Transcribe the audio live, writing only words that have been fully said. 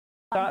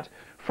That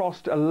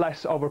frost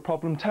less of a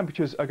problem.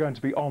 Temperatures are going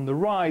to be on the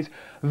rise.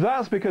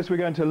 That's because we're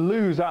going to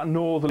lose that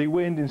northerly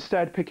wind,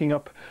 instead picking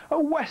up a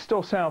west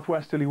or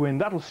southwesterly wind.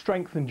 That'll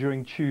strengthen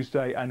during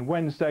Tuesday and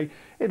Wednesday.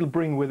 It'll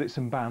bring with it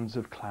some bands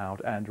of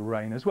cloud and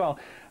rain as well.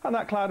 And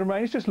that cloud and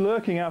rain is just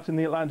lurking out in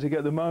the Atlantic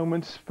at the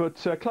moment,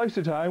 but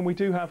closer to home we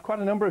do have quite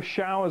a number of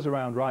showers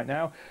around right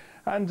now.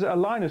 And a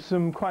line of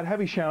some quite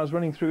heavy showers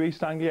running through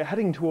East Anglia,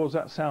 heading towards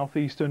that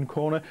southeastern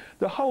corner.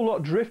 The whole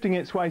lot drifting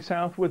its way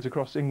southwards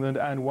across England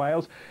and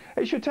Wales.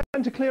 It should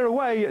tend to clear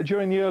away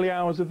during the early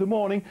hours of the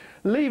morning,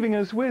 leaving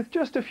us with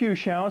just a few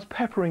showers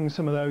peppering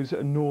some of those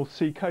North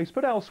Sea coasts.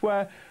 But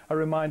elsewhere, a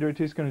reminder, it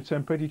is going to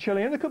turn pretty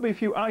chilly, and there could be a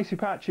few icy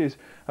patches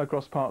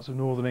across parts of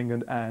northern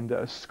England and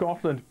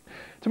Scotland.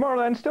 Tomorrow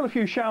then, still a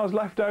few showers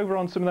left over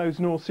on some of those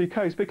North Sea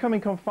coasts,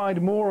 becoming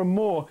confined more and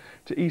more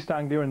to East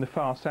Anglia and the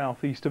far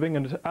southeast of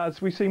England,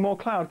 as we see more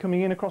cloud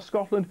coming in across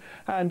Scotland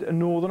and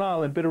Northern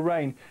Ireland. Bit of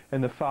rain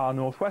in the far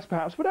northwest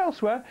perhaps, but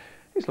elsewhere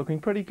it's looking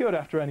pretty good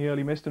after any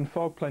early mist and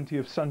fog. Plenty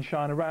of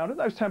sunshine around, and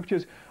those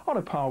temperatures on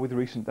a par with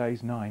recent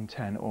days, 9,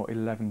 10 or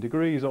 11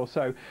 degrees or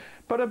so.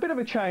 But a bit of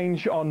a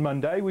change on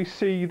Monday. We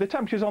see the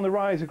temperatures on the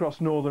rise across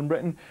northern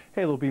Britain.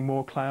 Here there'll be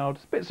more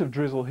clouds, bits of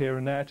drizzle here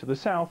and there. To the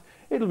south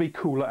it'll be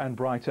cooler and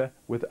brighter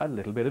with a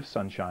little bit of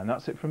sunshine.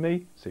 That's it from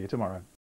me. See you tomorrow.